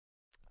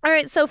All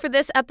right, so for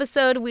this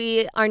episode,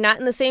 we are not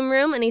in the same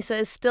room, and he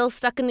says still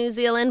stuck in New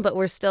Zealand, but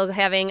we're still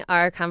having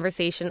our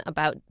conversation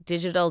about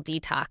digital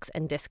detox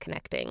and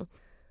disconnecting.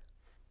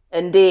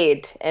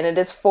 Indeed. And it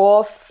is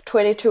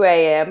 4:22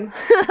 a.m.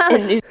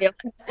 in New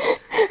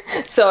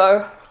Zealand.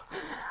 So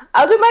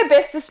I'll do my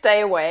best to stay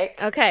awake.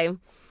 Okay.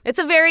 It's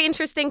a very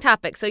interesting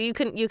topic, so you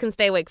can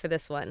stay awake for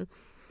this one.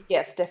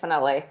 Yes,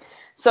 definitely.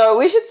 So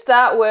we should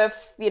start with,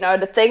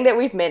 the thing that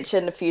we've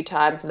mentioned a few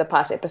times in the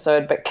past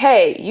episode. But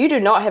Kay, you do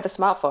not have a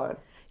smartphone.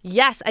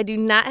 Yes, I do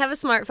not have a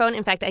smartphone.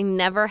 In fact, I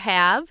never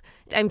have.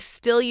 I'm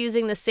still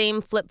using the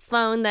same flip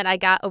phone that I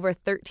got over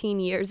 13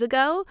 years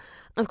ago.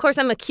 Of course,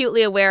 I'm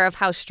acutely aware of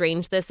how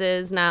strange this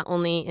is, not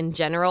only in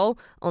general,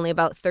 only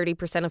about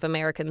 30% of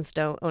Americans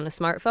don't own a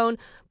smartphone,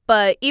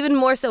 but even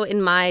more so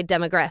in my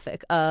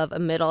demographic of a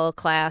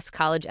middle-class,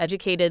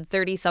 college-educated,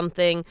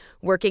 30-something,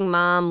 working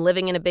mom,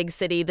 living in a big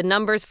city. The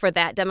numbers for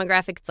that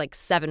demographic, it's like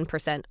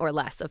 7% or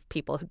less of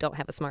people who don't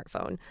have a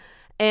smartphone.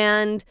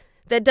 And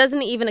that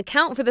doesn't even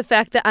account for the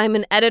fact that I'm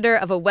an editor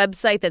of a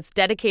website that's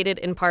dedicated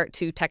in part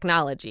to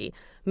technology.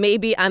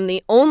 Maybe I'm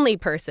the only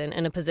person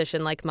in a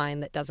position like mine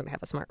that doesn't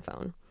have a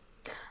smartphone.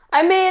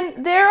 I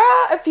mean, there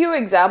are a few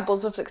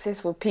examples of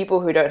successful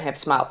people who don't have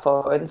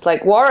smartphones.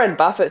 Like Warren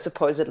Buffett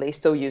supposedly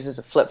still uses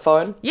a flip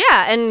phone.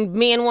 Yeah, and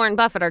me and Warren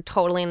Buffett are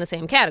totally in the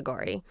same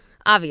category,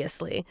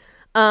 obviously.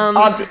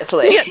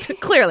 Obviously. Yeah,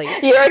 clearly.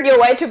 You're on your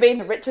way to being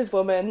the richest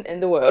woman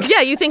in the world.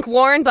 Yeah, you think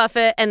Warren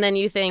Buffett and then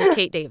you think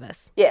Kate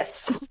Davis.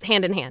 Yes.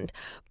 Hand in hand.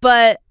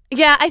 But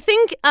yeah, I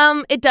think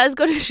it does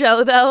go to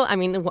show, though. I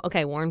mean,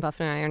 okay, Warren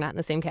Buffett and I are not in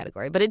the same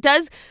category, but it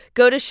does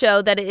go to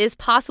show that it is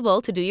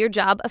possible to do your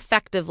job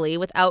effectively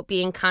without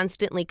being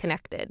constantly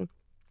connected.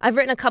 I've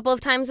written a couple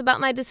of times about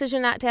my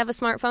decision not to have a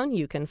smartphone.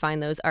 You can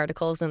find those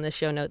articles in the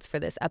show notes for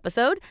this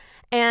episode.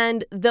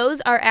 And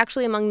those are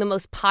actually among the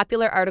most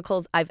popular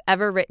articles I've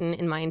ever written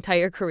in my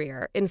entire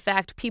career. In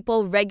fact,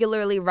 people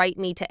regularly write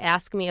me to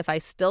ask me if I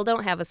still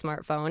don't have a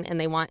smartphone and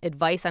they want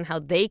advice on how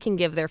they can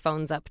give their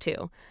phones up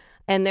too.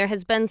 And there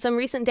has been some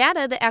recent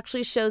data that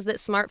actually shows that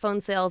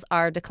smartphone sales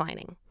are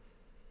declining.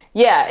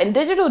 Yeah, and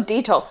digital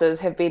detoxes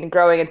have been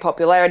growing in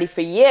popularity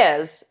for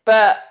years,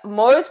 but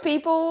most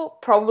people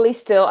probably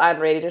still aren't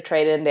ready to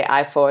trade in their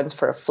iPhones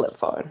for a flip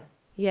phone.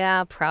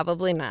 Yeah,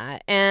 probably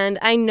not. And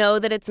I know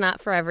that it's not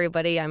for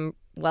everybody. I'm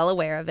well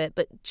aware of it,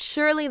 but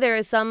surely there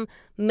is some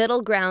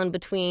middle ground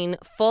between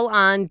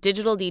full-on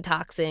digital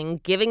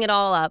detoxing, giving it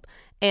all up,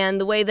 and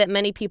the way that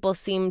many people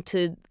seem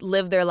to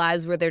live their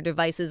lives where their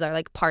devices are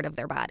like part of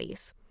their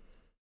bodies.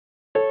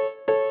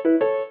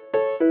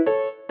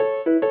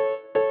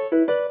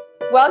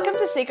 Welcome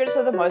to Secrets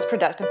of the Most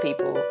Productive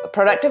People, a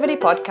productivity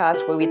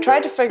podcast where we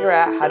try to figure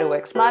out how to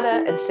work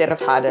smarter instead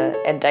of harder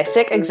and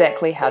dissect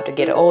exactly how to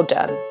get it all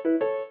done.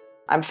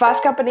 I'm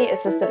Fast Company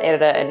Assistant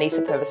Editor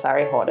Anissa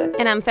Purvasari-Horton.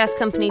 And I'm Fast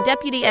Company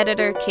Deputy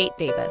Editor Kate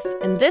Davis.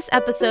 In this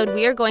episode,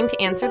 we are going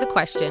to answer the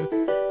question,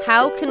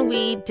 how can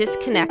we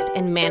disconnect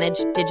and manage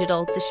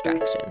digital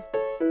distraction?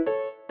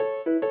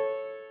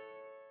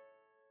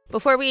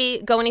 Before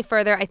we go any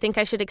further, I think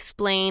I should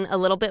explain a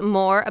little bit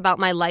more about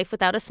my life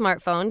without a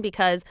smartphone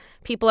because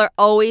people are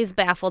always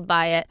baffled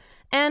by it.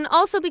 And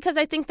also because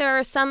I think there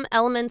are some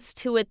elements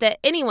to it that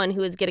anyone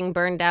who is getting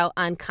burned out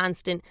on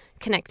constant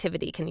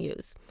connectivity can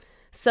use.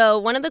 So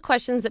one of the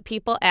questions that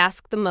people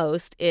ask the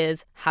most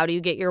is, how do you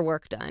get your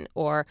work done?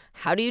 Or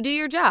how do you do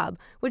your job?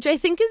 Which I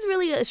think is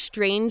really a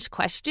strange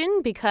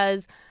question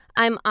because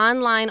I'm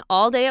online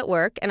all day at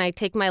work and I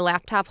take my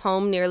laptop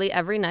home nearly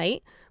every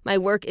night. My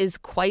work is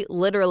quite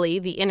literally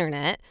the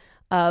internet,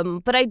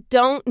 but I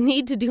don't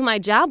need to do my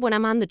job when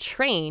I'm on the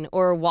train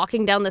or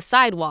walking down the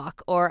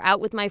sidewalk or out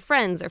with my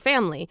friends or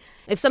family.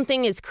 If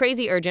something is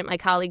crazy urgent, my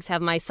colleagues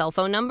have my cell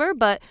phone number,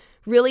 but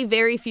really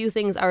very few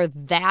things are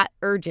that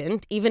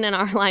urgent, even in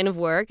our line of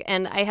work,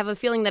 and I have a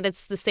feeling that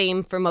it's the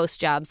same for most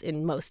jobs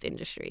in most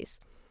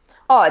industries.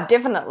 Oh,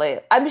 definitely.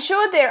 I'm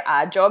sure there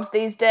are jobs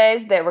these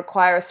days that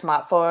require a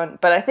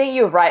smartphone, but I think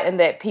you're right in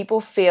that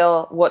people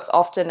feel what's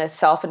often a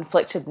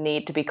self-inflicted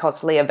need to be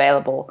constantly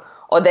available,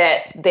 or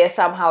that they're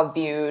somehow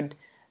viewed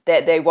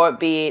that they won't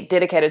be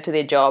dedicated to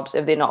their jobs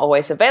if they're not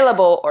always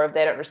available or if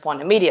they don't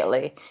respond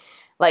immediately.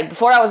 Like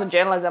before I was in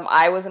journalism,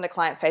 I was in a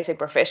client-facing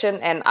profession,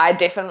 and I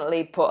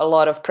definitely put a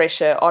lot of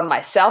pressure on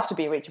myself to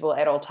be reachable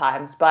at all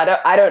times, but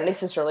I don't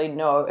necessarily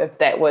know if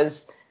that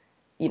was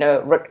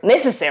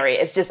necessary.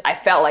 It's just I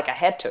felt like I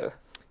had to.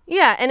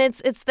 Yeah, and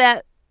it's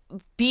that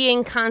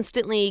being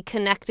constantly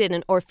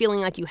connected or feeling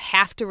like you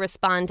have to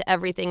respond to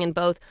everything in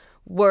both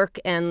work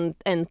and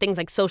things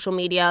like social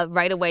media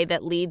right away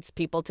that leads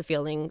people to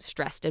feeling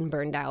stressed and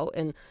burned out,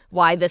 and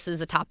why this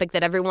is a topic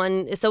that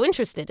everyone is so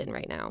interested in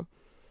right now.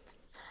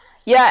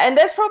 Yeah, and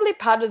that's probably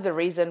part of the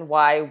reason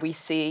why we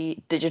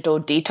see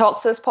digital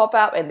detoxes pop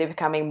up and they're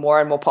becoming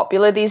more and more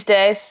popular these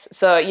days.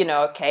 So,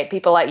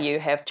 people like you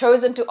have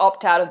chosen to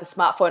opt out of the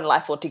smartphone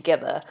life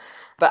altogether,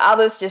 but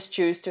others just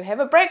choose to have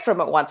a break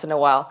from it once in a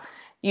while.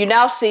 You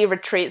now see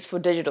retreats for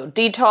digital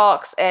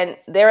detox, and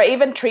there are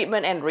even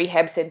treatment and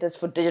rehab centers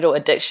for digital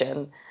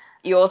addiction.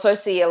 You also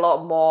see a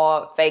lot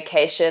more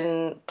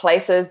vacation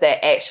places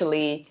that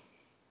actually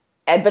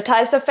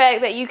advertise the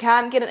fact that you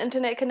can't get an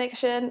internet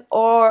connection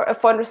or a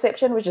phone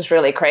reception, which is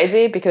really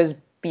crazy because,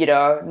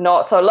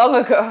 not so long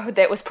ago,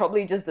 that was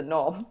probably just the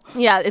norm.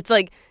 Yeah, it's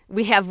like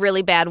we have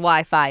really bad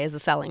Wi-Fi as a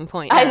selling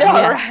point. I know,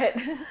 yeah.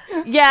 Right?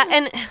 Yeah,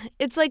 and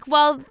it's like,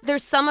 well,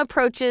 there's some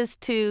approaches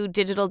to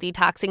digital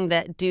detoxing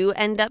that do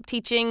end up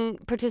teaching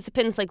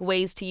participants like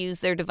ways to use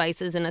their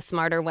devices in a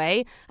smarter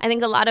way. I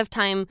think a lot of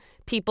time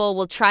people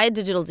will try a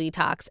digital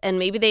detox and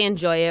maybe they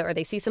enjoy it or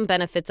they see some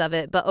benefits of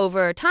it, but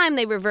over time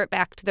they revert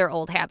back to their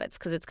old habits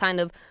because it's kind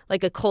of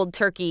like a cold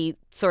turkey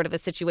sort of a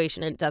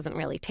situation it doesn't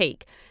really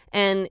take.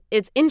 And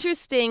it's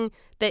interesting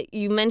that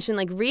you mentioned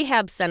like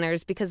rehab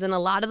centers because in a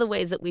lot of the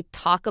ways that we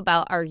talk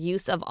about our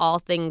use of all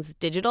things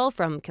digital,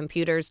 from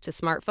computers to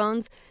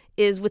smartphones,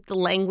 is with the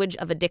language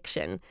of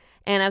addiction.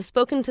 And I've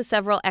spoken to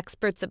several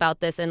experts about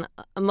this, and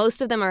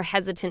most of them are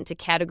hesitant to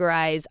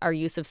categorize our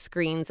use of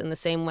screens in the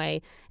same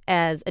way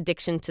as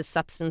addiction to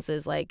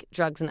substances like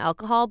drugs and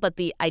alcohol. But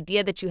the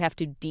idea that you have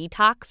to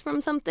detox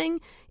from something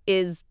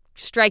is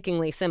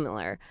strikingly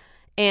similar.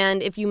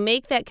 And if you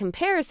make that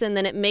comparison,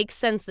 then it makes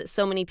sense that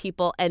so many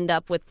people end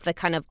up with the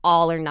kind of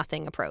all or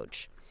nothing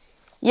approach.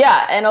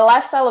 Yeah, and a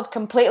lifestyle of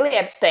completely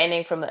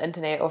abstaining from the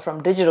internet or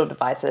from digital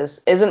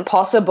devices isn't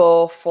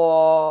possible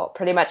for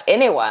pretty much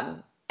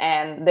anyone.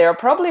 And there are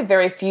probably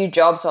very few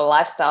jobs or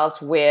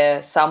lifestyles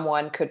where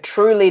someone could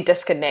truly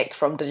disconnect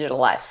from digital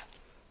life.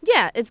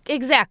 Yeah, it's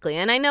exactly.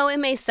 And I know it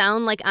may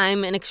sound like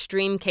I'm an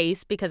extreme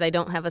case because I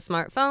don't have a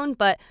smartphone,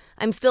 but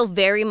I'm still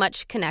very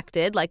much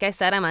connected. Like I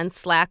said, I'm on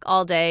Slack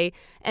all day.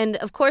 And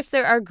of course,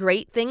 there are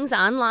great things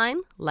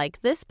online,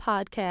 like this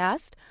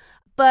podcast.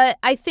 But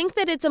I think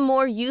that it's a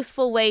more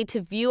useful way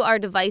to view our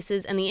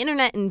devices and the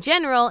internet in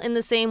general in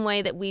the same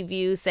way that we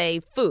view, say,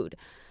 food.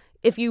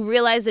 If you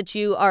realize that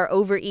you are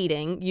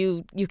overeating,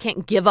 you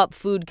can't give up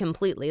food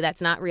completely. That's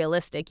not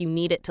realistic. You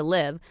need it to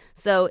live.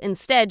 So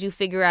instead, you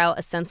figure out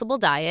a sensible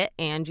diet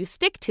and you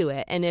stick to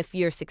it. And if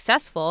you're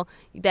successful,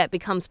 that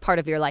becomes part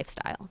of your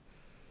lifestyle.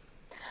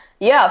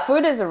 Yeah,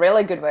 food is a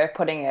really good way of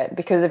putting it,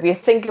 because if you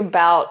think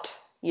about,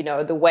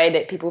 the way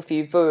that people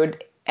view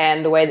food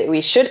and the way that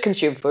we should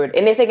consume food,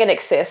 anything in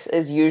excess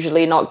is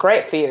usually not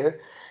great for you.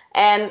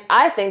 And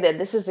I think that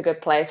this is a good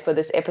place for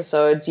this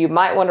episode. You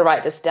might want to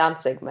write this down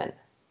segment.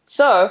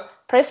 So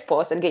press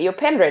pause and get your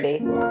pen ready.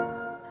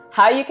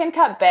 How you can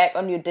cut back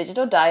on your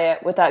digital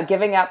diet without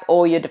giving up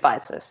all your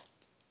devices.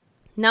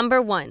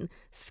 Number 1,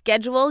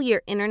 schedule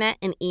your internet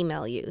and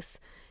email use.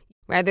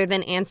 Rather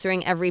than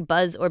answering every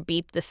buzz or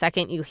beep the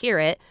second you hear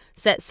it,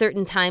 set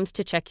certain times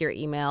to check your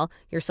email,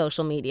 your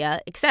social media,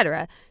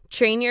 etc.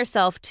 Train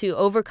yourself to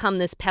overcome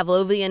this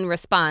Pavlovian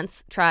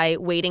response. Try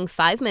waiting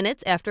 5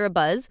 minutes after a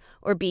buzz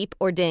or beep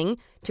or ding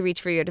to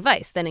reach for your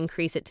device. Then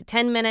increase it to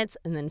 10 minutes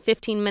and then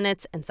 15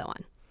 minutes and so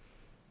on.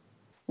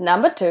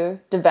 Number 2,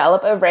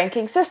 develop a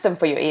ranking system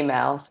for your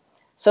emails.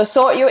 So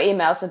sort your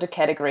emails into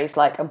categories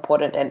like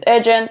important and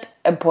urgent,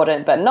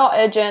 important but not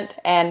urgent,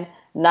 and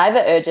neither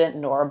urgent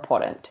nor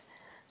important.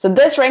 So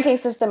this ranking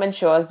system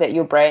ensures that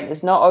your brain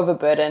is not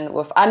overburdened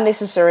with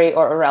unnecessary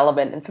or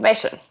irrelevant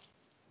information.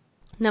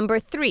 Number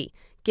 3,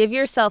 give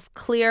yourself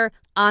clear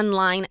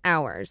online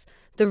hours.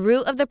 The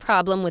root of the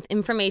problem with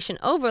information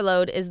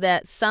overload is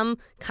that some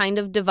kind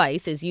of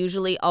device is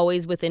usually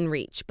always within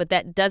reach, but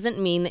that doesn't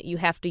mean that you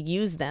have to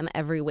use them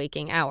every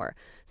waking hour.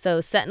 So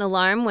set an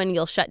alarm when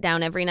you'll shut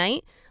down every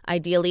night,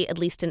 ideally at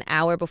least an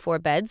hour before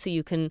bed, so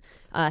you can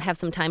have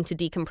some time to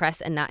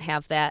decompress and not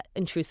have that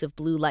intrusive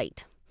blue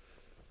light.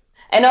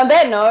 And on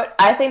that note,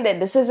 I think that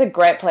this is a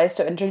great place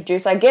to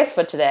introduce our guest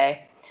for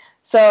today.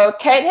 So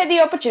Kate had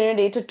the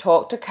opportunity to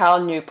talk to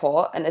Carl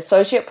Newport, an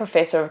associate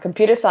professor of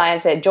computer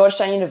science at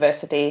Georgetown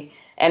University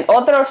and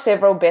author of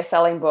several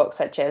best-selling books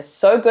such as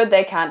So Good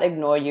They Can't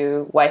Ignore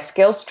You, Why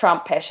Skills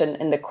Trump Passion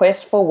in the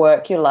Quest for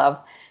Work You Love,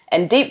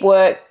 and Deep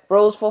Work,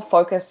 Rules for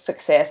Focused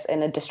Success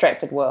in a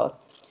Distracted World.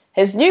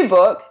 His new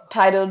book,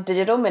 titled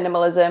Digital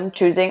Minimalism,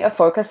 Choosing a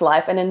Focused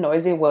Life in a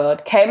Noisy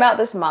World, came out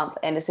this month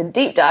and is a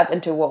deep dive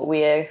into what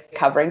we're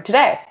covering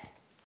today.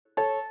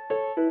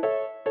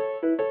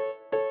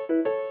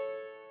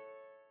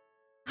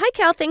 Hi,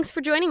 Cal. Thanks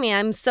for joining me.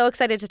 I'm so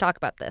excited to talk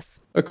about this.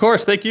 Of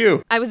course. Thank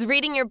you. I was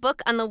reading your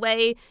book on the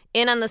way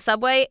in on the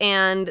subway,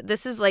 and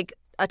this is like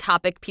a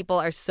topic people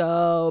are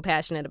so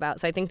passionate about.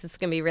 So I think this is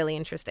going to be really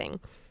interesting.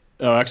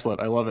 Oh, excellent.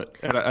 I love it.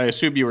 And I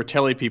assume you were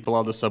telling people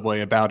on the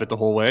subway about it the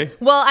whole way?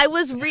 Well, I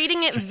was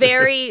reading it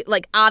very,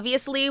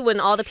 obviously when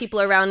all the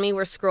people around me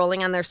were scrolling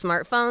on their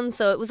smartphones.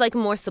 So it was like a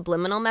more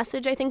subliminal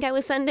message I think I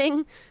was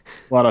sending.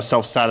 A lot of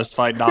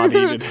self-satisfied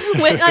nodding.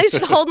 I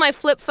should hold my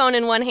flip phone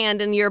in one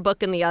hand and your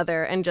book in the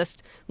other and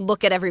just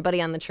look at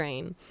everybody on the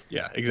train.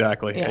 Yeah,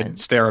 exactly. Yeah. And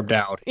stare them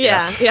down.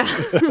 Yeah.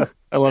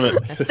 I love it.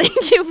 Yes,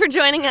 thank you for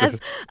joining us.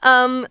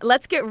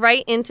 Let's get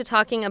right into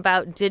talking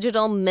about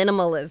digital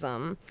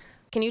minimalism.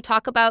 Can you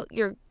talk about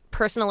your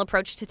personal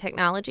approach to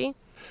technology?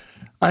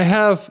 I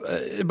have,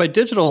 in my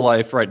digital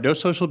life, right, no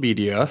social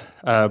media.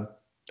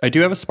 I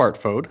do have a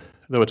smartphone,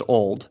 though it's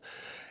old.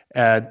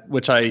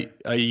 which I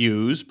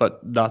use,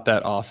 but not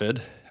that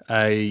often.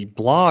 I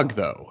blog,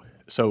 though.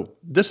 So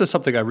this is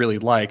something I really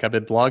like. I've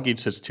been blogging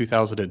since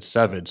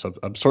 2007, so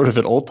I'm sort of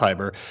an old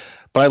timer,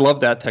 but I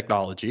love that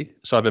technology.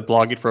 So I've been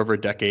blogging for over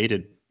a decade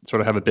and sort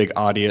of have a big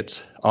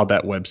audience on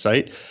that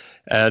website.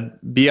 And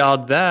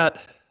beyond that,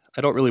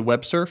 I don't really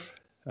web surf.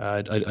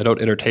 I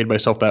don't entertain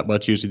myself that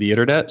much using the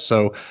internet.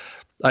 So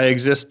I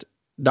exist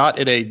not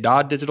in a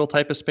non-digital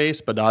type of space,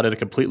 but not in a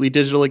completely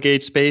digital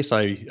engaged space.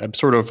 I'm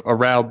sort of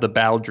around the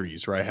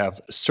boundaries where I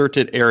have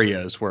certain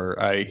areas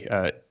where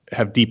I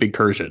have deep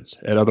incursions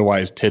and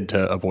otherwise tend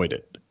to avoid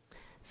it.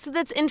 So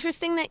that's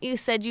interesting that you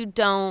said you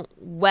don't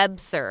web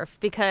surf,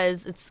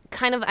 because it's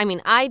kind of, I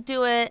mean, I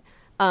do it.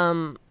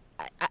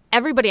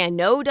 Everybody I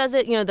know does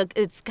it.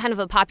 It's kind of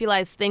a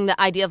popularized thing,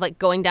 the idea of like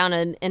going down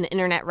an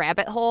internet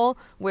rabbit hole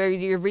where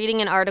you're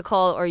reading an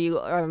article or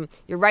you're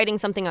writing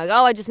something like,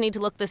 oh, I just need to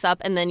look this up.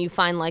 And then you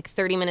find like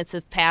 30 minutes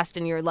have passed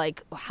and you're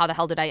like, how the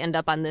hell did I end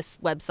up on this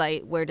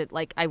website? Where did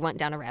I went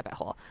down a rabbit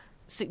hole?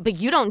 So, but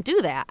you don't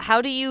do that.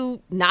 How do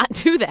you not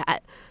do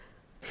that?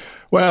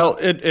 Well,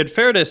 in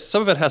fairness,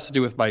 some of it has to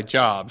do with my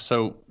job.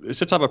 So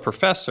since I'm a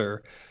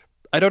professor,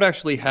 I don't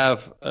actually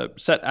have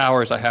set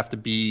hours I have to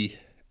be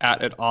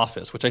at an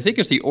office, which I think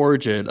is the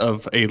origin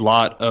of a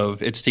lot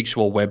of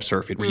instinctual web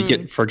surfing, where you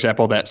get, for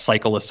example, that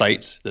cycle of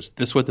sites,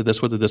 this one to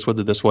this one to this one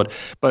to this one.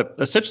 But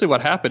essentially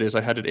what happened is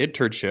I had an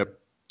internship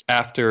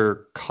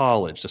after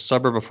college, the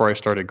summer before I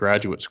started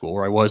graduate school,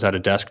 where I was at a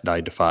desk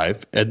 9 to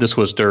 5. And this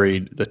was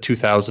during the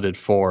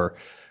 2004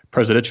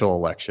 presidential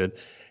election.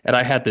 And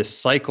I had this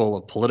cycle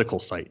of political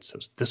sites. It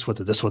was this one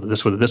to this one to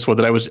this one to this one.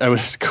 That I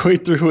was going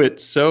through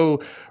it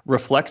so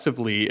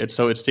reflexively and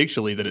so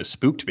instinctually that it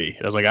spooked me.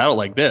 And I was like, I don't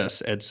like this.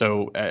 And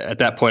so at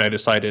that point, I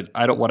decided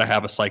I don't want to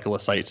have a cycle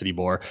of sites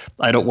anymore.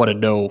 I don't want to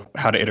know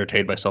how to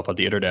entertain myself on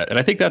the internet. And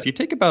I think that if you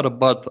take about a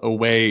month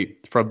away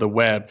from the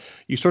web,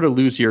 you sort of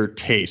lose your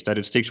taste, that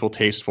instinctual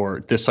taste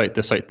for this site,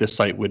 this site, this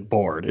site when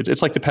bored.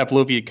 It's like the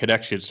Pavlovian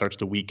connection starts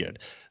to weaken,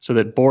 so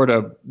that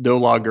boredom no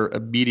longer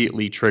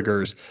immediately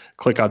triggers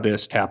click on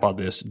this, tap on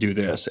this, do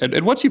this.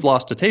 And once you've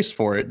lost a taste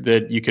for it,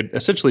 then you can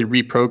essentially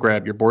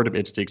reprogram your boredom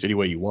instincts any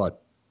way you want.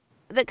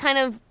 That kind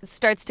of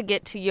starts to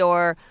get to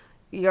your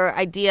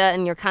idea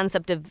and your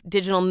concept of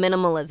digital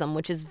minimalism,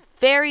 which is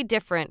very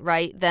different,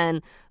 right,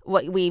 than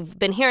what we've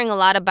been hearing a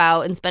lot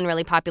about and it's been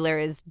really popular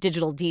is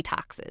digital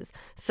detoxes.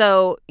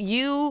 So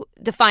you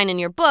define in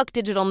your book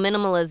digital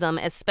minimalism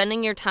as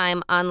spending your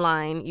time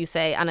online, you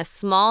say, on a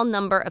small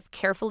number of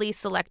carefully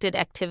selected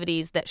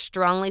activities that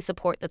strongly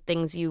support the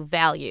things you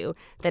value,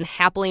 then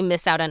happily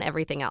miss out on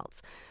everything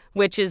else,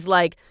 which is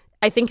like,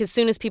 I think as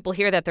soon as people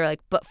hear that, they're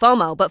like, but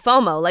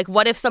FOMO. Like,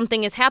 what if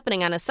something is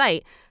happening on a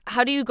site?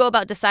 How do you go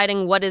about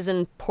deciding what is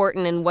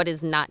important and what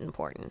is not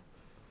important?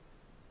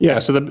 Yeah,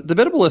 so the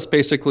minimalist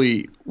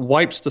basically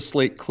wipes the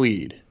slate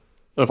clean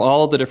of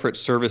all the different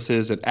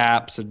services and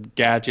apps and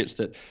gadgets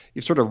that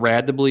you've sort of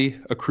randomly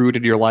accrued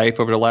in your life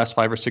over the last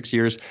 5 or 6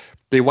 years.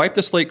 They wipe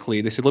the slate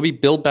clean. They said, let me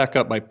build back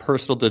up my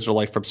personal digital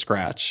life from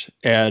scratch.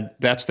 And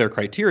that's their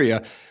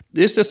criteria.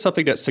 Is this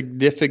something that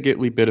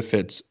significantly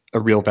benefits a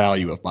real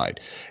value of mine?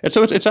 And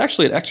so it's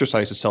actually an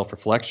exercise of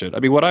self-reflection.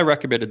 I mean, what I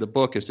recommend in the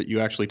book is that you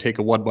actually take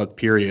a 1-month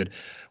period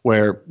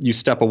where you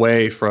step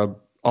away from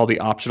all the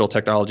optional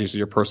technologies in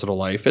your personal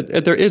life. And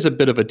there is a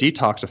bit of a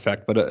detox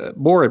effect, but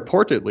more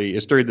importantly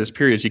is during this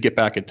period, you get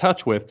back in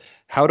touch with,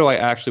 how do I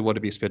actually want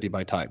to be spending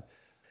my time?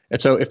 And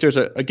so if there's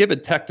a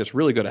given tech that's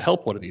really going to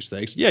help one of these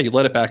things, yeah, you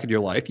let it back in your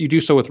life. You do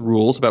so with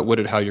rules about when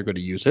and how you're going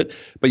to use it,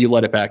 but you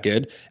let it back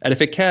in. And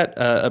if it can't,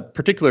 a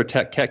particular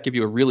tech can't give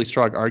you a really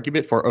strong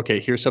argument for, okay,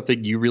 here's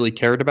something you really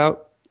cared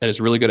about and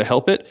is really going to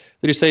help it,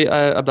 then you say,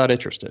 I'm not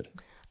interested.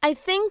 I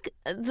think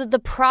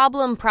the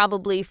problem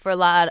probably for a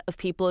lot of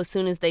people as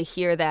soon as they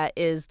hear that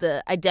is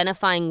the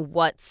identifying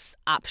what's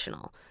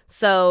optional.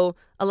 So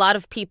a lot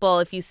of people,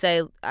 if you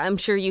say, I'm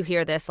sure you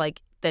hear this,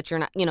 like that you're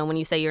not, when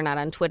you say you're not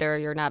on Twitter,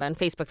 you're not on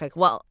Facebook, it's like,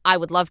 well, I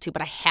would love to,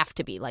 but I have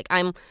to be. Like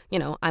I'm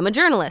a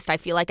journalist. I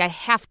feel like I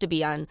have to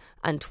be on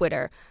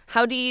Twitter.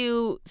 How do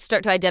you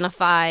start to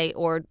identify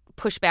or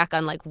push back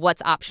on like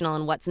what's optional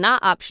and what's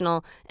not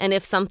optional? And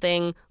if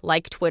something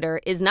like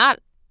Twitter is not,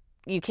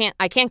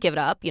 I can't give it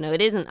up.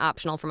 It isn't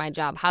optional for my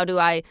job. How do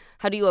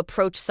you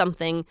approach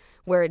something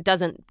where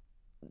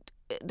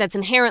that's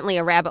inherently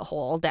a rabbit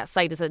hole, that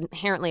site is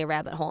inherently a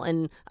rabbit hole,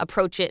 and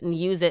approach it and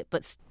use it,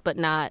 but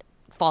not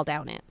fall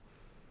down it?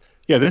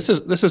 Yeah, this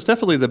is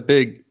definitely the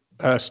big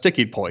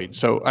sticking point.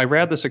 So I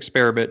ran this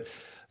experiment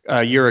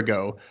a year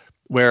ago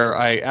where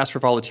I asked for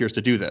volunteers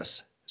to do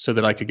this so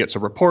that I could get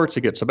some reports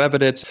and get some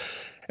evidence.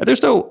 And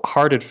there's no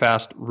hard and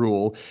fast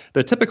rule.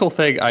 The typical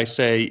thing I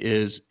say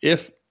is,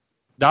 if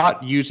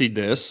not using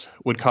this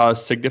would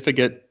cause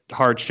significant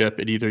hardship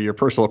in either your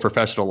personal or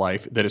professional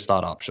life, then it's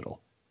not optional.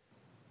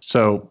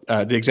 So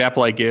the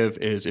example I give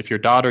is, if your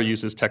daughter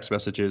uses text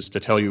messages to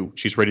tell you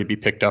she's ready to be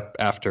picked up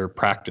after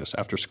practice,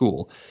 after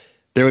school,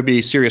 there would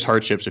be serious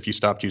hardships if you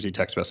stopped using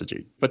text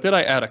messaging. But then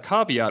I add a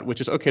caveat,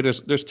 which is, okay,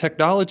 there's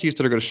technologies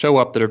that are going to show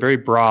up that are very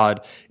broad,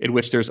 in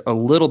which there's a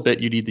little bit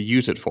you need to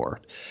use it for.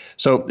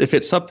 So if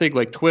it's something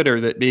like Twitter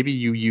that maybe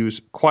you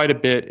use quite a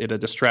bit in a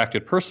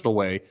distracted personal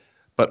way,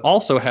 but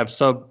also have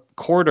some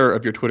corner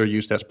of your Twitter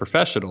use that's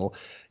professional,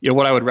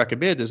 what I would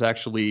recommend is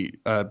actually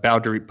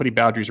putting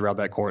boundaries around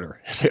that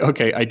corner. Say,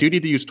 okay, I do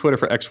need to use Twitter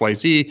for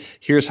XYZ.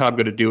 Here's how I'm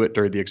going to do it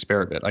during the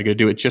experiment. I'm going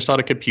to do it just on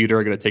a computer.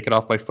 I'm going to take it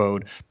off my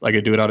phone. I'm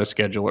going to do it on a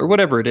schedule or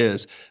whatever it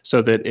is,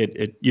 so that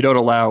you don't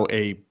allow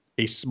a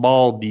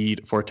small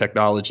need for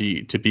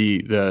technology to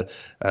be the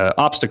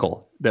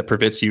obstacle that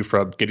prevents you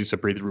from getting some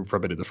breathing room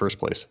from it in the first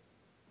place.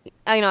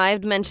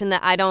 I've mentioned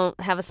that I don't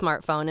have a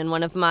smartphone, and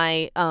one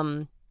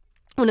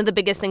of the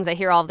biggest things I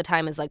hear all the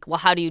time is like, well,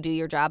 how do you do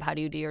your job? How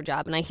do you do your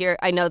job? And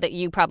I know that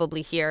you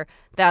probably hear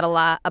that a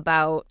lot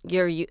about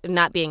your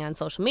not being on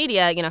social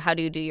media. How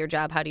do you do your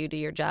job? How do you do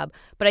your job?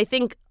 But I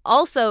think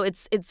also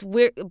it's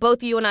weird.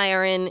 Both you and I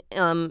are in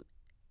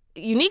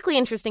uniquely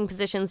interesting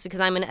positions, because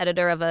I'm an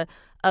editor of a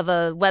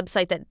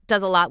website that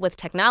does a lot with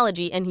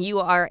technology, and you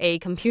are a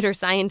computer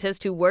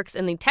scientist who works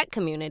in the tech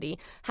community.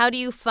 How do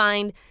you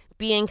find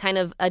being kind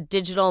of a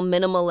digital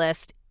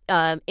minimalist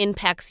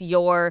impacts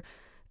your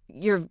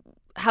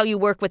how you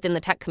work within the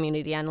tech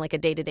community on like a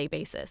day-to-day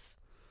basis?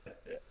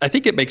 I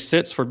think it makes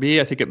sense for me.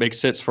 I think it makes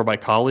sense for my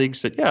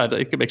colleagues that, I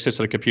think it makes sense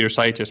that a computer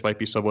scientist might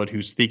be someone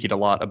who's thinking a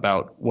lot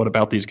about what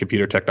about these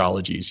computer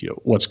technologies,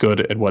 what's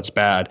good and what's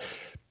bad.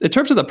 In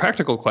terms of the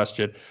practical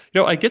question,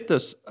 I get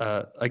this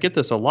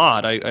a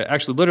lot. I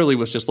actually literally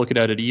was just looking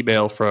at an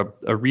email from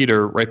a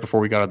reader right before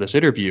we got on this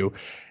interview,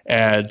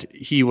 and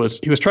he was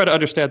trying to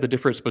understand the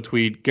difference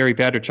between Gary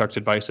Vaynerchuk's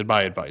advice and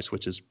my advice,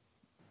 which is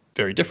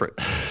very different.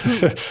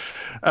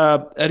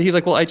 And he's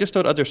like, well, I just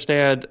don't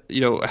understand,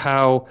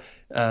 how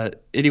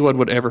anyone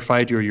would ever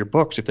find you or your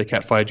books if they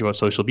can't find you on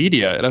social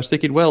media. And I was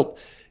thinking, well,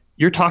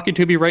 you're talking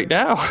to me right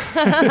now.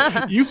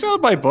 You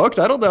found my books.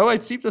 I don't know. I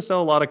seem to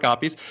sell a lot of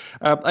copies.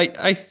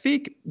 I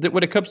think that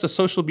when it comes to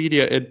social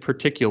media in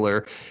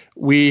particular,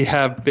 we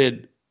have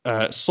been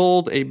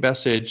sold a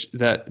message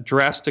that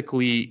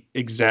drastically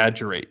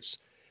exaggerates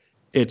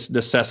its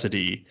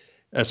necessity,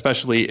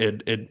 especially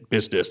in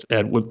business.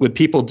 And when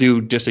people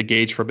do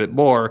disengage from it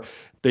more,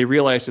 they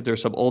realize that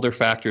there's some older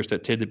factors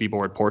that tend to be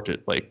more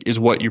important, like, is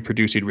what you're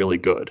producing really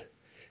good?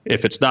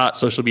 If it's not,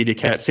 social media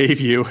can't save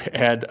you.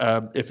 And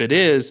if it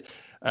is,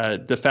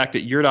 the fact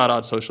that you're not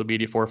on social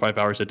media 4 or 5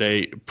 hours a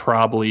day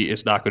probably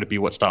is not going to be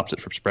what stops it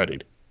from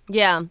spreading.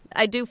 Yeah,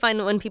 I do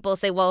find when people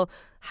say, well,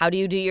 how do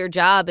you do your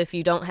job if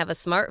you don't have a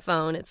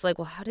smartphone? It's like,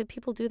 well, how did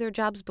people do their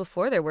jobs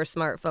before there were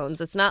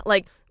smartphones? It's not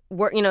like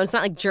it's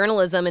not like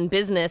journalism and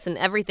business and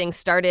everything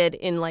started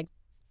in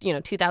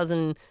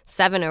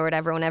 2007 or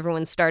whatever, when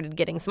everyone started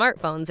getting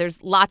smartphones.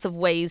 There's lots of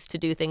ways to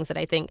do things that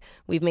I think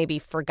we've maybe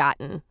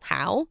forgotten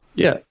how.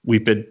 Yeah,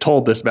 we've been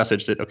told this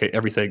message that, okay,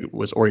 everything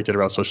was oriented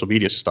around social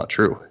media. It's just not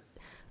true.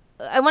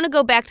 I want to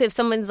go back to if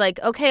someone's like,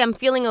 okay, I'm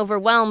feeling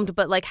overwhelmed,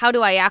 but like, how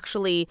do I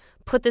actually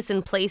put this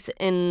in place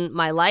in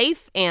my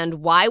life? And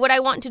why would I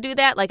want to do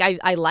that? Like,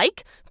 I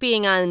like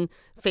being on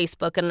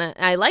Facebook and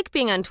I like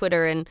being on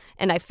Twitter, and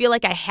I feel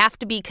like I have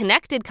to be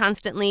connected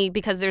constantly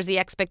because there's the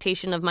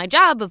expectation of my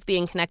job of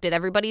being connected.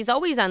 Everybody's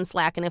always on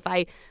Slack, and if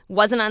I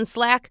wasn't on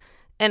Slack,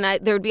 and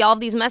there would be all of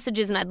these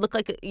messages, and I'd look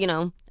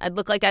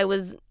like I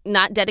was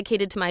not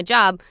dedicated to my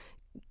job.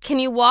 Can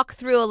you walk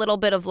through a little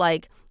bit of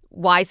like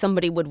why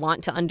somebody would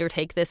want to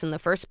undertake this in the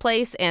first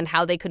place, and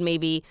how they could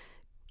maybe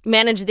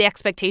manage the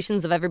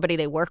expectations of everybody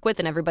they work with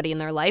and everybody in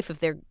their life if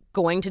they're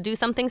going to do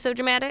something so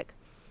dramatic?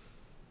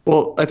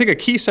 Well, I think a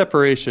key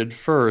separation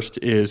first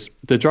is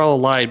to draw a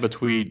line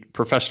between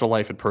professional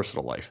life and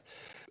personal life.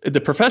 In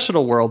the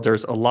professional world,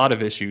 there's a lot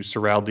of issues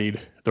surrounding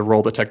the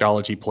role that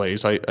technology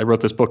plays. I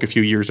wrote this book a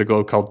few years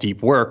ago called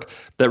Deep Work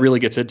that really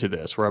gets into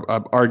this, where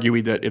I'm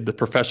arguing that in the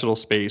professional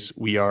space,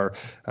 we are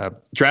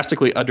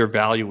drastically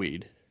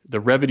undervaluing the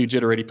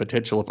revenue-generating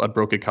potential of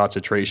unbroken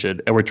concentration,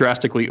 and we're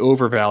drastically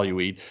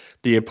overvaluing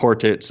the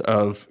importance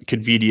of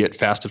convenient,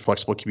 fast, and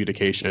flexible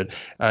communication.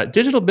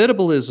 Digital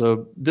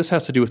minimalism, this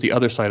has to do with the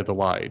other side of the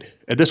line.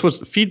 And this was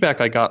the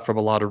feedback I got from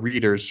a lot of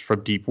readers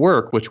from Deep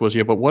Work, which was,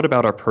 but what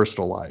about our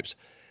personal lives?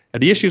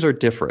 And the issues are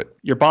different.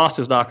 Your boss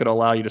is not going to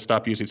allow you to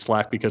stop using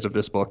Slack because of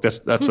this book.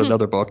 That's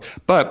another book.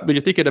 But when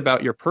you're thinking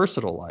about your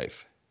personal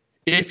life,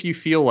 if you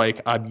feel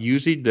like I'm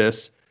using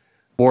this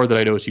more than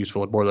I know is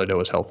useful and more than I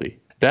know is healthy,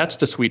 that's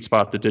the sweet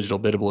spot that digital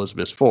minimalism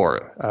is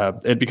for.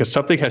 And because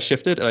something has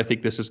shifted, and I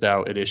think this is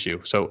now an issue.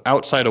 So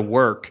outside of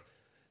work,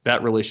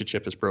 that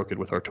relationship is broken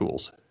with our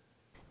tools.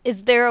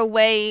 Is there a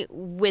way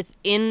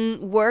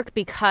within work,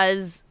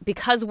 because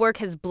work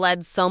has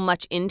bled so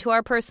much into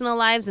our personal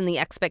lives and the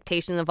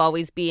expectation of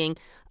always being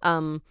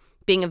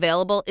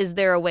available, is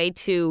there a way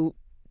to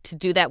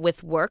do that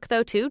with work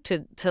though too,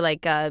 to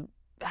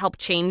help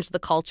change the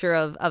culture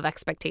of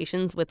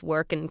expectations with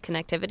work and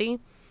connectivity?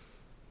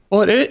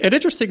 Well, an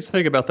interesting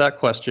thing about that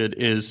question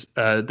is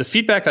the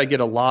feedback I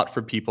get a lot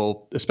from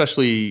people,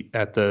 especially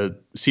at the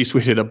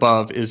C-suite and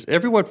above, is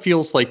everyone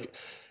feels like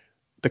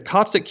the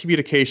constant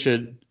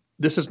communication,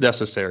 this is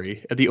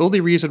necessary. And the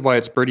only reason why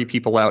it's burning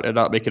people out and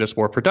not making us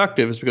more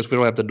productive is because we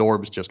don't have the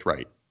norms just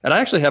right. And I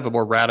actually have a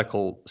more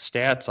radical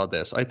stance on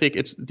this. I think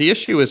the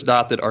issue is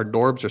not that our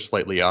norms are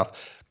slightly off.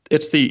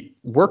 It's the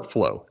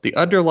workflow, the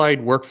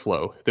underlying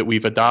workflow that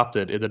we've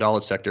adopted in the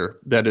knowledge sector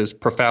that is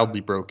profoundly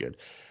broken.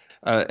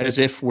 As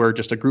if we're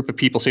just a group of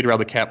people sitting around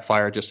the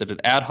campfire, just in an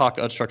ad hoc,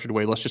 unstructured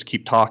way. Let's just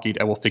keep talking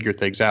and we'll figure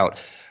things out.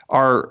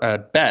 Our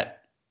bet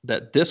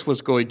that this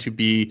was going to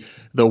be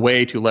the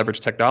way to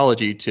leverage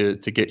technology to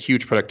get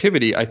huge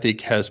productivity, I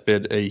think has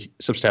been a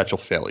substantial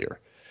failure.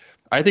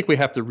 I think we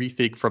have to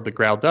rethink from the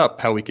ground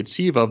up how we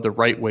conceive of the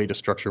right way to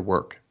structure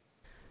work.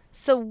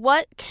 So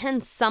what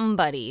can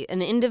somebody,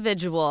 an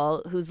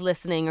individual who's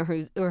listening or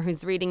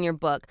who's reading your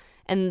book,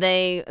 and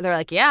they're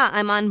like, yeah,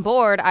 I'm on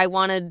board. I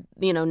want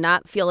to,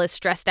 not feel as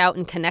stressed out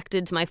and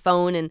connected to my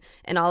phone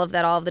and all of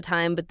that all of the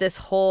time. But this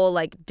whole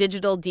like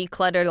digital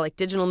declutter, like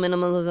digital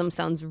minimalism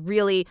sounds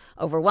really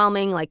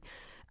overwhelming. Like,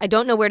 I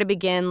don't know where to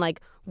begin.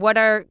 Like, what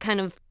are kind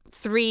of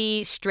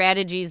 3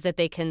 strategies that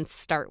they can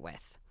start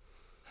with?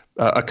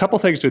 A couple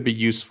things would be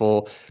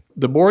useful.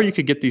 The more you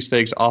could get these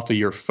things off of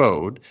your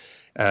phone,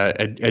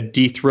 and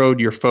dethrone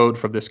your phone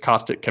from this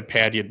constant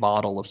companion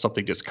model of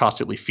something that's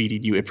constantly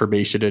feeding you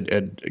information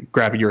and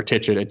grabbing your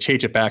attention, and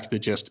change it back to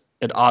just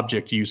an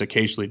object you use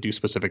occasionally to do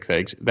specific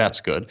things. That's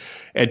good.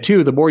 And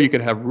 2, the more you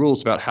can have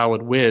rules about how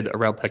and when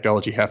around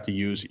technology you have to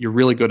use, you're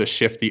really going to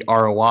shift the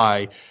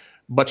ROI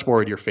much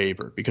more in your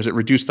favor because it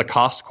reduced the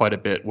cost quite a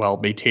bit while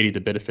maintaining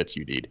the benefits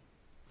you need.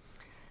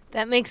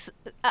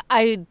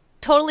 I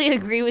totally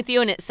agree with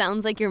you, and it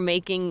sounds like you're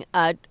making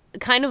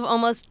kind of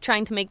almost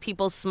trying to make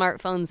people's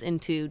smartphones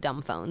into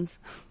dumb phones.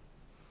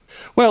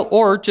 Well,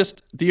 or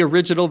just the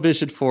original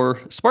vision for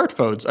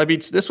smartphones. I mean,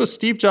 this was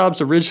Steve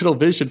Jobs' original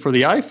vision for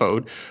the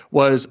iPhone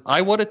was,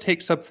 I want to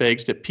take some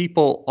things that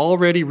people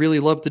already really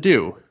love to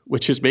do,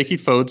 which is making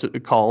phones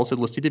calls and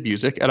listening to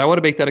music, and I want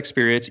to make that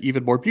experience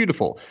even more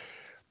beautiful.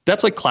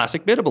 That's like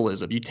classic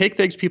minimalism. You take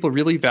things people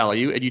really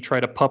value and you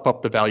try to pump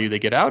up the value they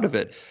get out of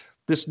it.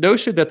 This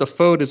notion that the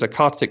phone is a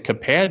constant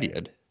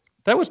companion,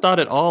 that was not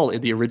at all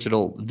in the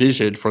original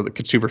vision for the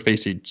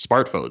consumer-facing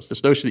smartphones.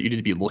 This notion that you need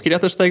to be looking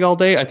at this thing all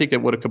day, I think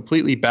that would have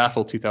completely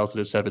baffled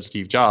 2007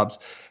 Steve Jobs.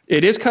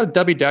 It is kind of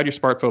dumbing down your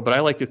smartphone, but I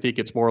like to think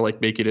it's more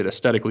like making it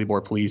aesthetically more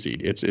pleasing.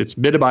 It's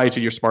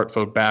minimizing your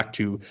smartphone back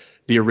to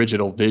the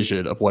original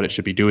vision of what it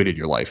should be doing in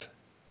your life.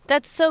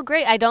 That's so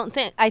great.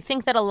 I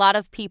think that a lot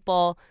of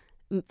people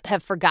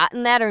have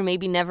forgotten that or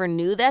maybe never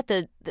knew that,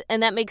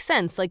 and that makes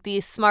sense. Like the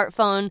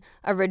smartphone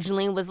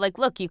originally was like,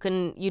 look, you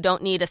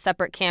don't need a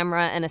separate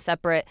camera and a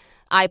separate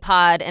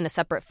iPod and a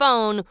separate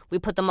phone. We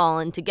put them all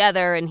in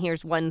together, and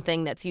here's one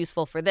thing that's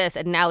useful for this.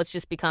 And now it's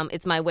just become,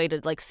 it's my way to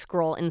like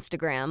scroll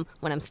Instagram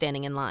when I'm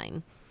standing in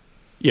line.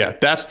 Yeah,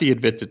 that's the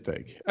invented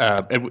thing.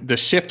 And the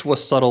shift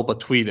was subtle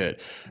between it.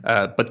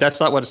 But that's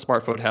not what a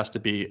smartphone has to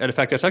be. And in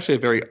fact, that's actually a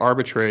very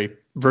arbitrary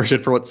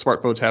version for what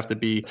smartphones have to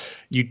be.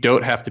 You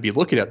don't have to be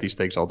looking at these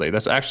things all day.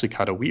 That's actually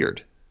kind of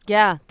weird.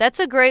 Yeah, that's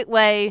a great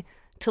way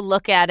to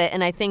look at it.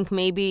 And I think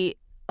maybe,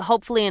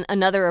 hopefully,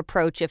 another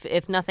approach,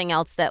 if nothing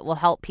else, that will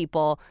help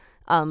people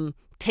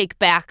take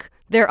back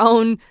their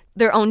own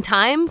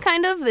time,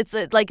 kind of. It's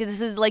like, this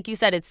is like you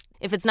said,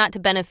 if it's not to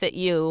benefit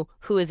you,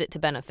 who is it to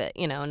benefit?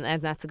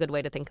 And that's a good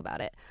way to think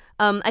about it.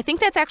 I think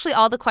that's actually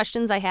all the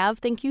questions I have.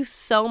 Thank you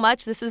so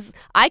much.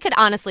 I could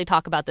honestly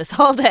talk about this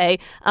all day,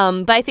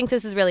 but I think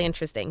this is really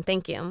interesting.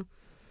 Thank you.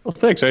 Well,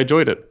 thanks. I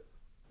enjoyed it.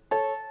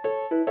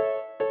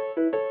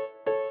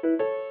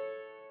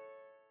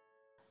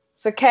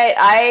 So, Kate,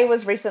 I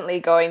was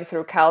recently going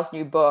through Cal's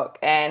new book,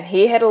 and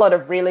he had a lot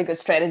of really good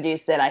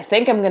strategies that I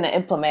think I'm going to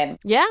implement.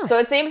 Yeah. So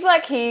it seems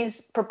like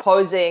he's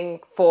proposing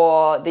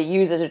for the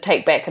user to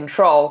take back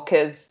control,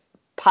 because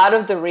part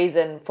of the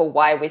reason for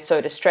why we're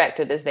so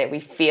distracted is that we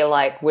feel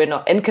like we're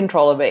not in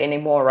control of it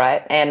anymore,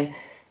 right? And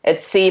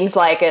it seems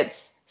like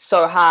it's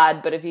so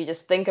hard, but if you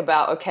just think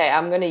about, okay,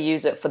 I'm going to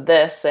use it for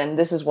this, and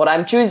this is what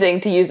I'm choosing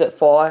to use it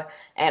for,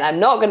 and I'm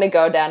not going to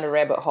go down a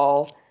rabbit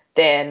hole,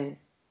 then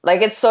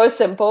like, it's so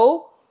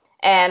simple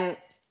and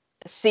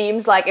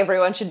seems like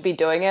everyone should be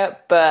doing it,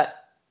 but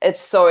it's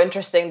so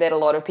interesting that a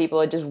lot of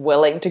people are just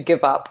willing to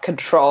give up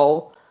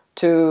control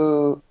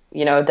to,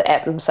 the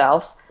app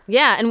themselves.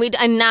 Yeah, and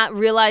I'm not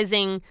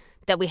realizing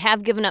that we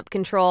have given up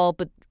control,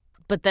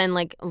 but then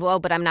like, well,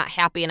 but I'm not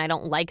happy and I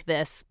don't like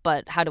this,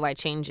 but how do I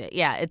change it?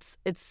 Yeah,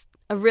 it's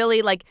a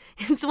really like,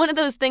 it's one of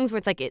those things where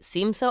it's like, it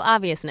seems so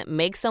obvious and it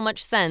makes so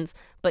much sense,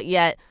 but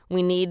yet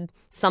we need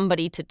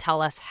somebody to tell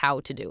us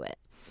how to do it.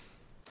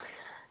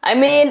 I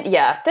mean,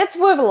 yeah, that's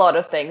with a lot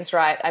of things,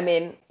 right? I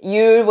mean,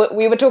 we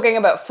were talking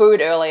about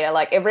food earlier.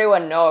 Like,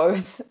 everyone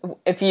knows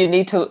if you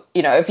need to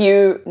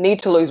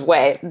lose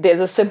weight, there's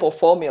a simple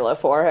formula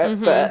for it.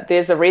 Mm-hmm. But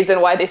there's a reason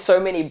why there's so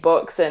many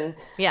books and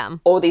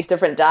all these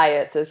different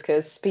diets is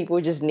because people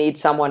just need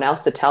someone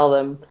else to tell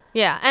them.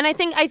 Yeah, and I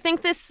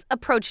think this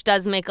approach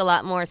does make a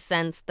lot more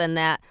sense than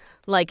that,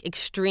 like,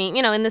 extreme,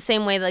 in the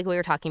same way like we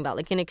were talking about,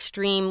 like an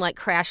extreme like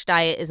crash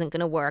diet isn't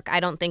going to work. I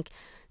don't think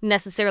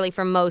necessarily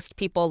for most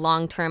people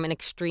long-term and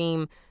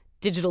extreme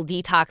digital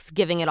detox,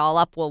 giving it all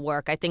up will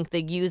work. I think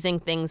the using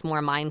things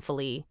more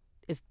mindfully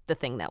is the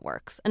thing that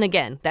works. And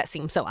again, that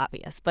seems so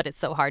obvious, but it's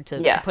so hard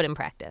to put in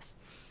practice.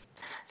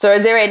 So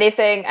is there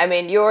anything, I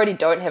mean, you already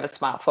don't have a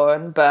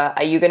smartphone, but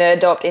are you going to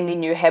adopt any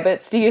new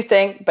habits, do you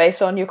think,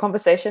 based on your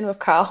conversation with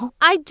Carl?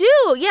 I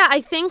do. Yeah,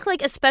 I think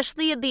like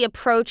especially the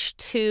approach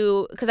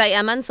to, because I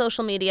am on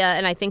social media,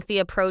 and I think the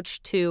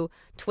approach to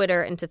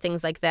Twitter and to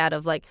things like that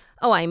of like,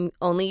 oh, I'm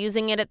only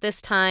using it at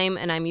this time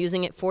and I'm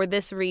using it for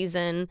this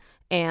reason,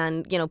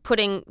 and, you know,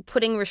 putting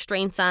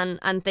restraints on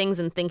things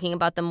and thinking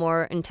about them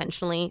more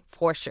intentionally,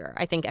 for sure.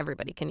 I think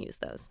everybody can use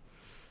those.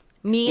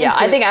 Me, yeah,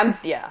 I think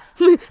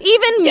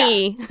even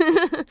me.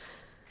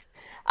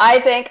 I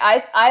think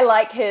I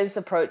like his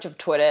approach of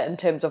Twitter in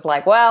terms of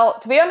like, well,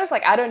 to be honest,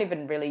 like I don't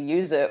even really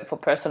use it for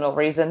personal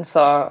reasons.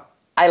 So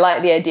I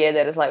like the idea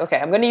that it's like, okay,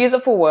 I'm going to use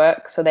it for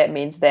work. So that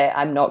means that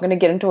I'm not going to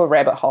get into a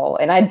rabbit hole,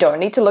 and I don't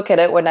need to look at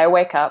it when I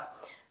wake up.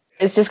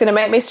 It's just going to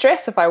make me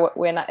stress if I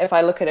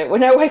look at it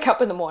when I wake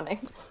up in the morning.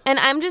 And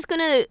I'm just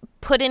going to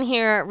put in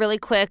here really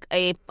quick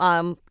a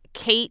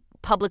Kate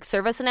public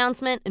service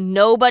announcement.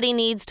 Nobody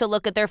needs to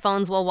look at their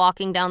phones while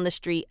walking down the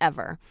street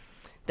ever.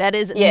 That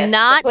is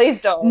please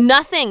don't.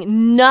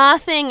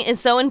 Nothing is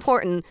so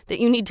important that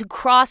you need to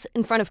cross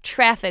in front of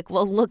traffic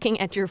while looking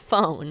at your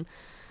phone.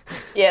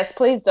 Yes,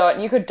 please don't.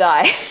 You could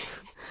die.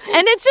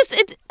 And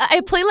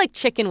I play like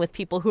chicken with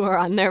people who are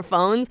on their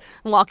phones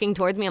walking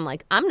towards me. I'm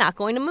like, I'm not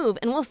going to move,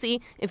 and we'll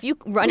see if you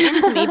run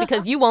into me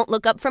because you won't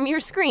look up from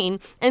your screen.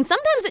 And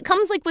sometimes it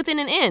comes like within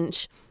an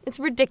inch. It's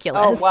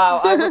ridiculous. Oh,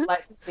 wow. I would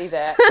like to see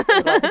that. I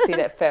would like to see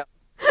that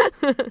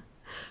film.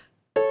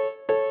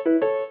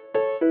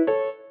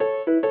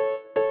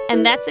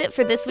 And that's it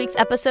for this week's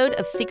episode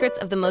of Secrets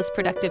of the Most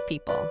Productive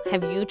People.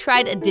 Have you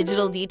tried a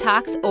digital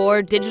detox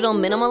or digital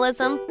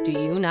minimalism? Do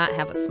you not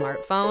have a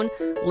smartphone?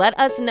 Let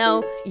us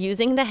know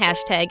using the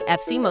hashtag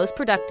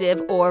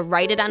FCMostProductive, or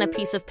write it on a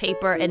piece of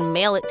paper and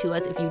mail it to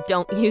us if you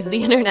don't use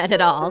the internet at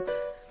all.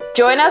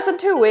 Join us in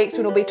 2 weeks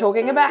when we'll be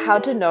talking about how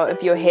to know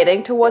if you're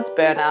heading towards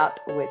burnout,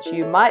 which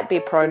you might be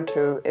prone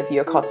to if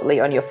you're constantly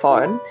on your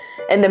phone.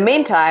 In the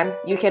meantime,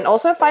 you can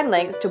also find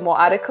links to more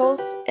articles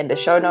in the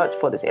show notes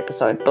for this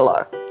episode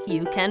below.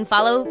 You can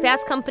follow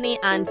Fast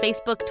Company on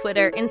Facebook,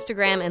 Twitter,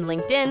 Instagram, and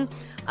LinkedIn.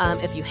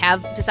 If you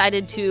have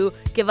decided to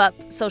give up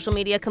social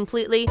media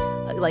completely,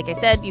 like I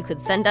said, you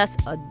could send us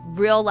a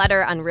real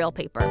letter on real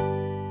paper.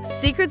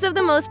 Secrets of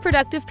the Most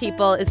Productive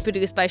People is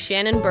produced by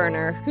Shannon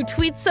Berner, who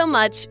tweets so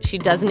much she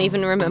doesn't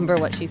even remember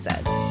what she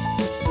said.